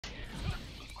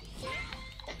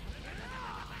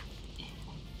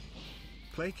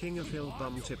Play King of Hill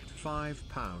bum tipped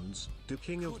 £5. Do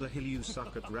King of the Hill you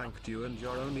suck at ranked you and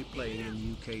you're only playing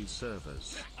in UK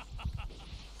servers.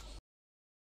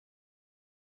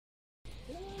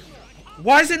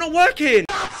 Why is it not working?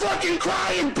 Stop fucking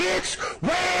crying, bitch!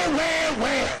 Where?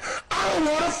 I don't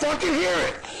wanna fucking hear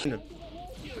it!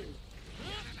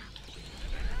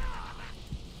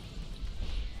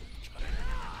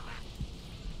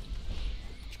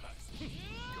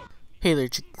 Hey there,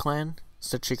 Chicken Clan. It's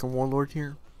the Chicken Warlord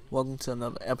here. Welcome to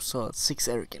another episode of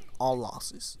 6ARAKIN, all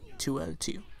losses, 2 out of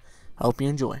 2. I hope you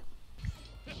enjoy.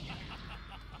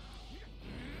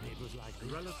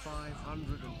 Gorilla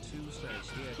 502 says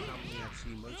here come the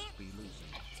FC most be losing.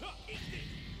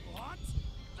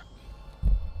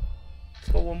 Let's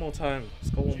go one more time.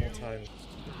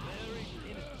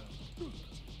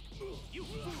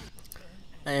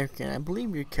 ARAKIN, I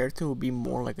believe your character will be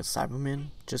more like a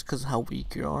Cyberman, just because of how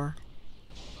weak you are.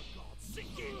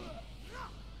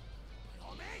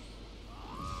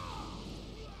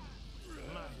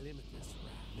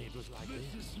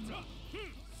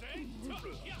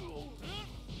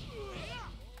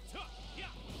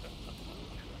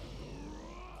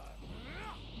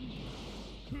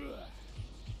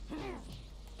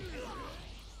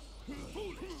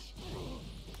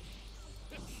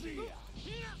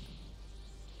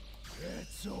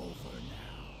 It's over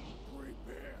now.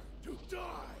 Prepare to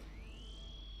die.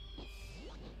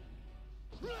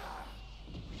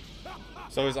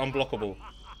 So it's unblockable.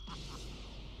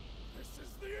 This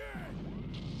is the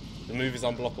end. The move is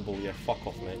unblockable. Yeah, fuck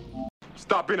off, mate.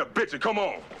 Stop being a bitch and come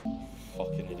on.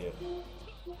 Fucking idiot.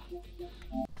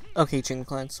 Okay, Chicken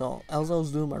Clan, so as I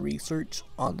was doing my research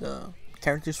on the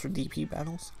characters for DP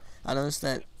battles, I noticed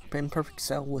that Imperfect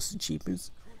Cell was the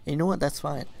cheapest. And you know what? That's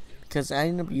fine. Because I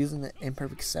ended up using the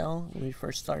Imperfect Cell when we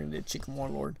first started the Chicken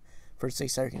Warlord for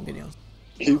 6ARAKIN videos.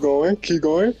 Keep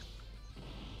going.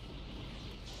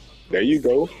 There you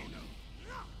go.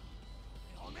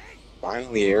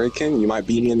 Finally, ARAKIN, you might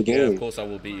beat me in the game. Yeah, of course I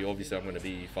will beat you. Obviously I'm gonna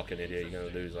beat you, fucking idiot. You're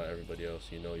gonna lose like everybody else.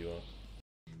 You know you are.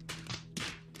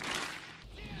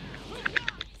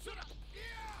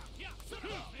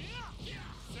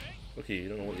 Okay, you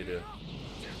don't know what you're doing.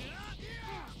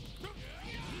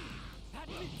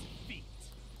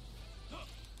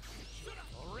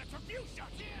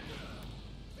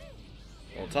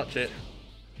 Don't touch it.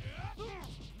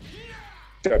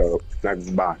 Shut up.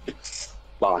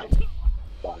 Bye.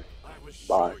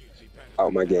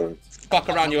 Out my game. Fuck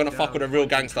around, you're gonna fuck with a real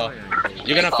gangster.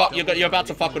 You're about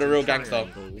to fuck with a real gangster.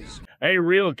 A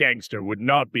real gangster would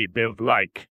not be built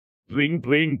like Bling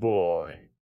Bling Boy.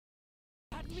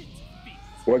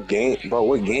 What game, bro?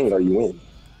 What game are you in?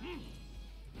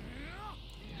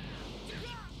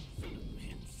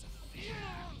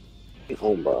 Get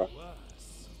home, bro.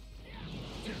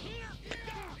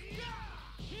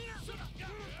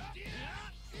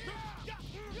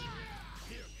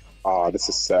 Aw, this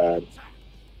is sad.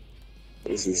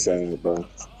 This is sad, bro.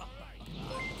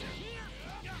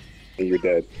 And you're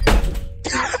dead.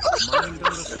 Mind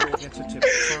underscore get a tip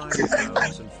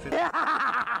 5,050.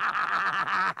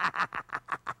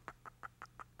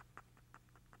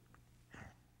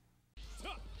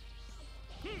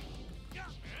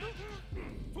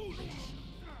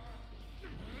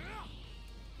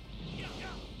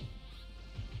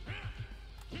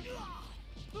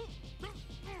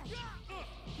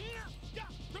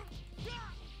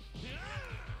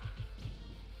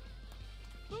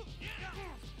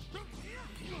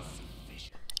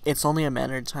 It's only a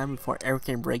matter of time before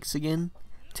ARAKIN breaks again.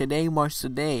 Today marks the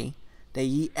day that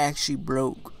he actually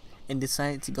broke and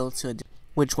decided to go to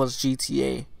which was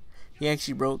GTA. He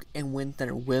actually broke and went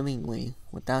there willingly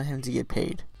without having to get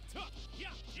paid.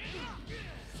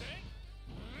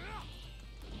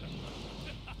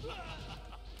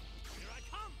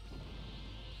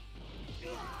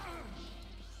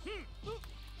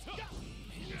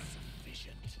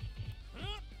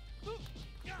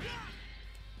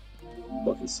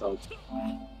 Fucking suck.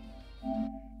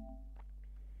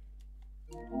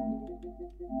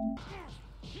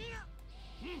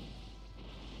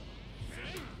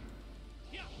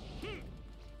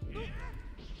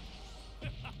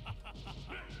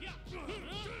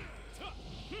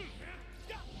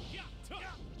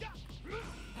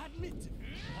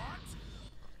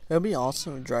 It would be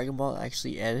awesome if Dragon Ball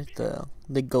actually added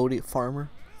the goated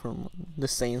farmer from the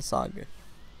Saiyan saga.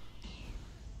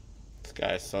 This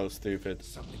guy is so stupid.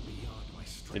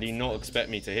 Did he not expect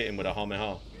me to hit him with a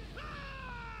Hameha?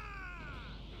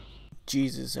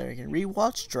 Jesus, ARAKIN,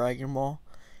 rewatch Dragon Ball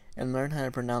and learn how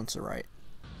to pronounce it right.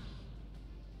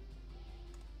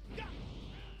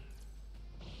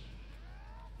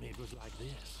 was like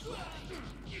this, right?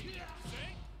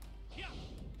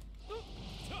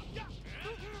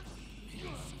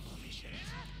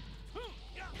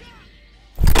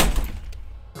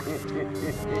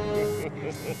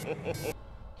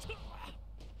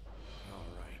 All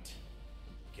right.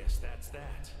 Guess that's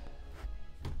that.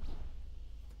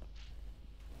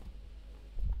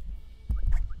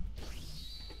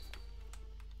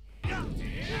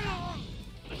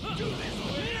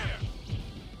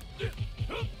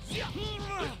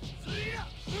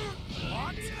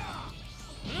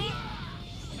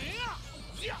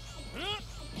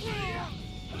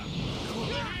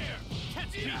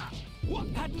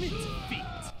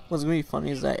 What's gonna be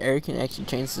funny is that Arakin actually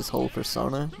changed his whole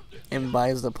persona and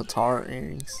buys the Patara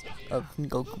earrings of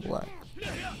Goku Black.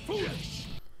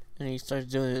 And he starts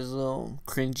doing his little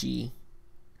cringy,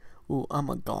 ooh, I'm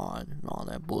a god, and all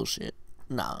that bullshit.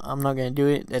 Nah, I'm not gonna do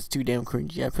it. That's too damn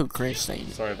cringy. I feel cringe saying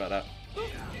it. Sorry about that.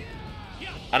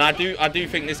 And I do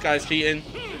think this guy's cheating.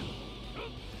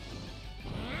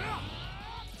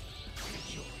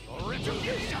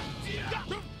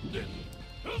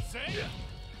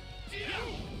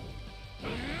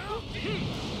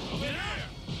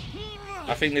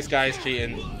 I think this guy is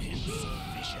cheating.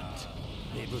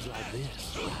 It was like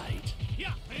this, right?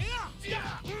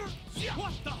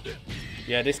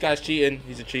 Yeah, this guy's cheating.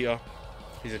 He's a cheater.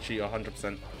 He's a cheater,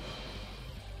 100%.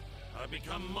 I've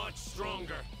become much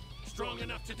stronger. Strong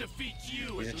enough to defeat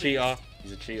you. He's a cheater.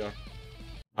 He's a cheater.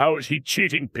 How is he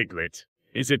cheating, Piglet?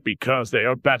 Is it because they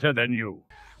are better than you?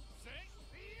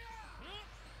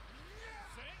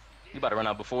 You about to run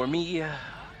out before me.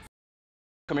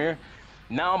 Come here.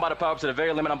 Now I'm about to power up to the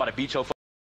very limit. I'm about to beat your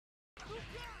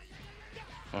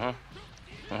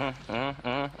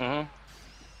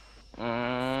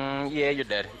yeah, you're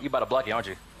dead. You about to block it, aren't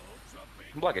you?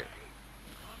 Block it.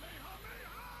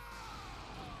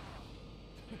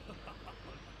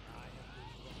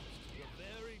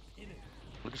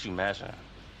 Look at you mashing.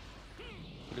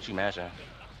 Look at you mashing.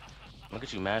 Look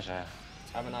at you mashing.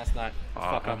 Have a nice night.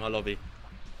 Fuck out my lobby.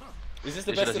 Is this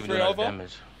the best of 3 do over?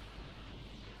 damage.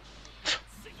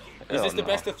 Is this the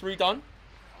best of 3 done?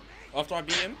 After I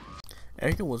beat him?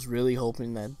 Arakin was really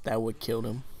hoping that that would kill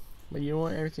him. But you know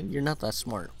what, Arakin? You're not that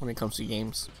smart when it comes to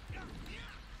games.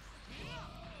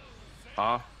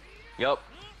 Yup.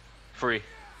 Free.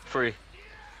 Free.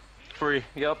 Free.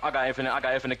 Yup. I got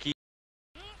infinite key.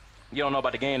 You don't know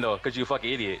about the game though, cause you a fucking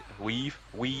idiot. Weave.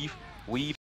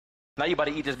 Now you about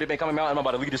to eat this big man coming out and I'm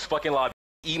about to leave this fucking lobby.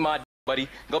 Eat my buddy.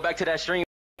 Go back to that stream.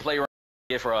 Play around.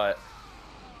 Get fraud.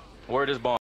 Word is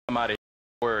bomb. I'm out of here.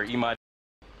 Word. Eat my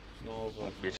No,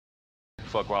 bitch.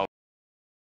 Fuck wrong.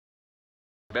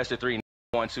 Best of 3.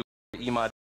 1, 2. Eat my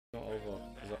not over.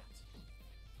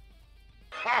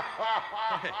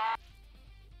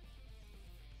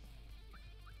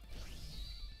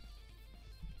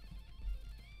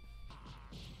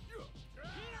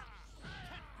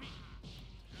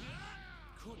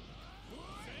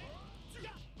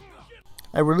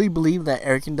 I really believe that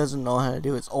Arakin doesn't know how to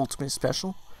do his ultimate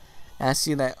special. And I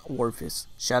see that Warfist.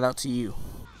 Shout out to you.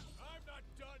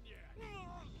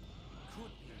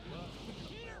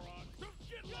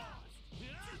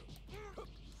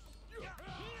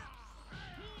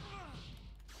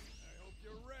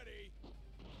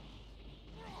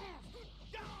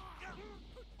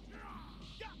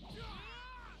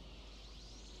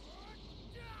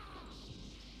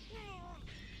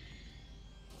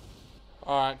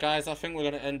 Alright guys, I think we're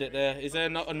going to end it there. Is there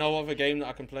no other game that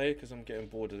I can play? Because I'm getting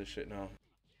bored of this shit now.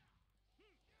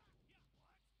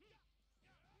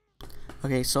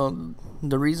 Okay, so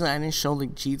the reason I didn't show the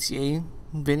GTA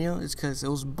video is because it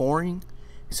was boring.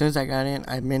 As soon as I got in,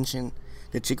 I mentioned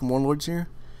the TheChickenWarlord's here,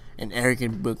 and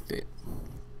Arakin booked it.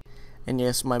 And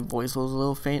yes, my voice was a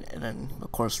little faint, and then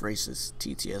of course racist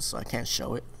TTS, so I can't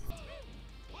show it.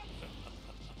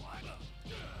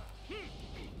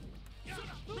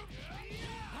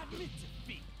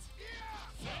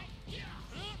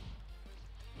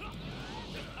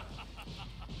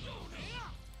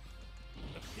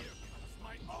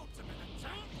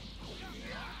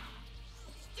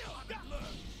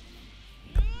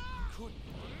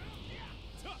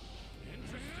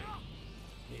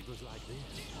 It was like this,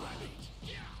 right?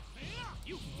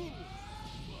 You fool!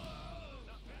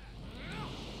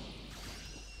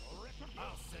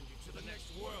 I'll send you to the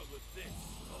next world with this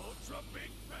Ultra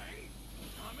Big Bang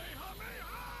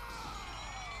Kamehameha!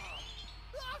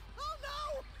 Oh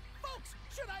no! Folks,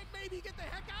 should I maybe get the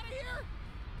heck out of here?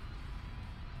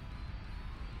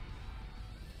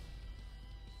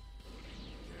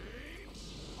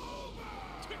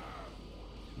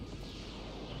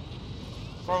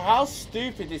 Bro, how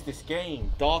stupid is this game?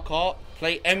 Dark Art,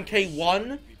 play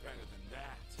MK1.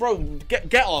 Bro,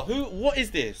 Getter, what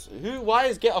is this? Why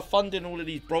is Getter funding all of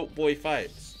these broke boy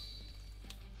fights?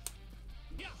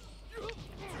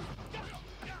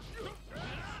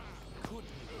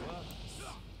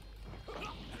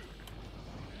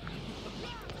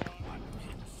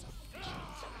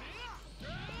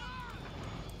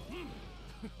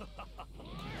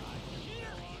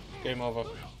 Game over.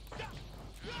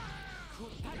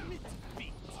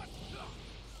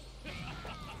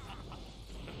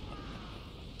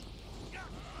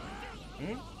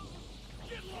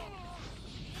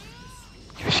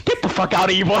 Get the fuck out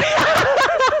of here, boy!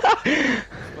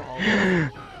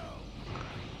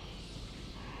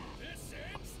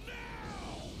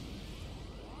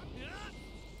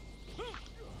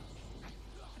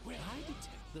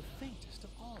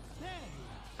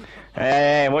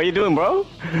 Hey, what are you doing, bro?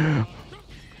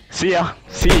 See ya,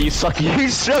 you suck. You're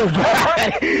so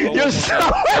bad. You're so.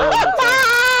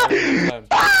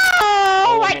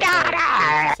 Oh my god!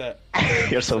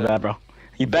 You're so bad, bro.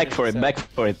 You back for it, back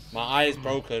for it. My eye is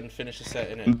broken. Finish the set,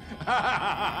 innit?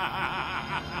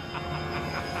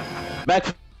 Back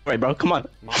for it, bro. Come on.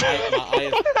 My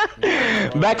eye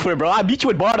is back for it, bro. I beat you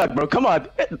with Bardock, bro. Come on.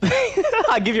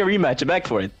 I'll give you a rematch. Back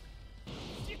for it.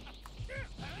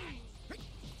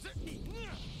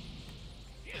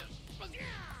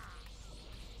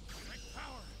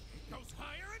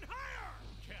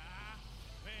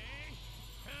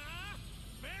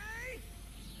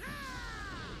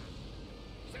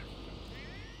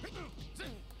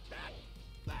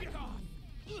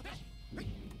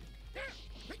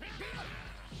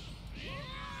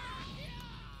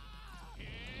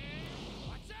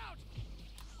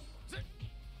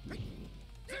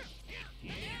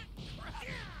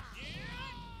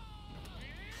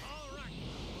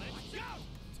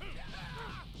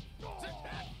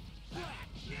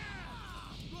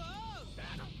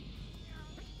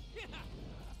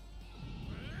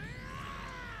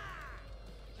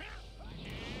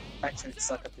 Actually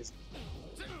suck at this.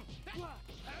 I'm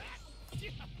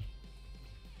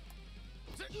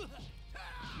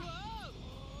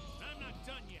not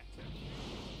done yet.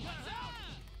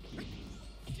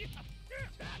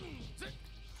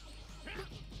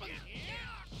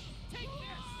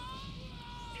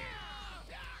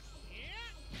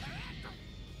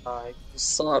 You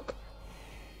suck.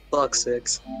 Fuck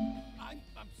 6. I'm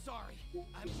sorry.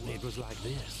 It was like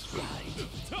this, right?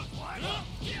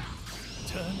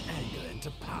 Turn anger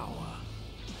into power.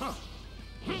 Huh.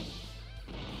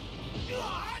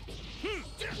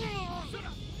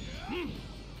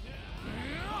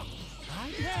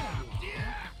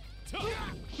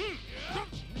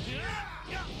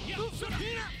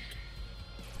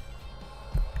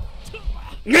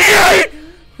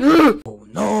 Oh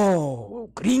no,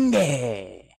 gringe.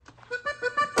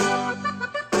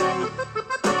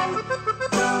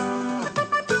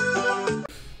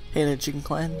 Hey there, Chicken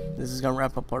Clan. This is gonna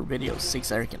wrap up our video,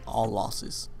 6ARAKIN all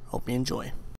losses. Hope you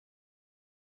enjoy.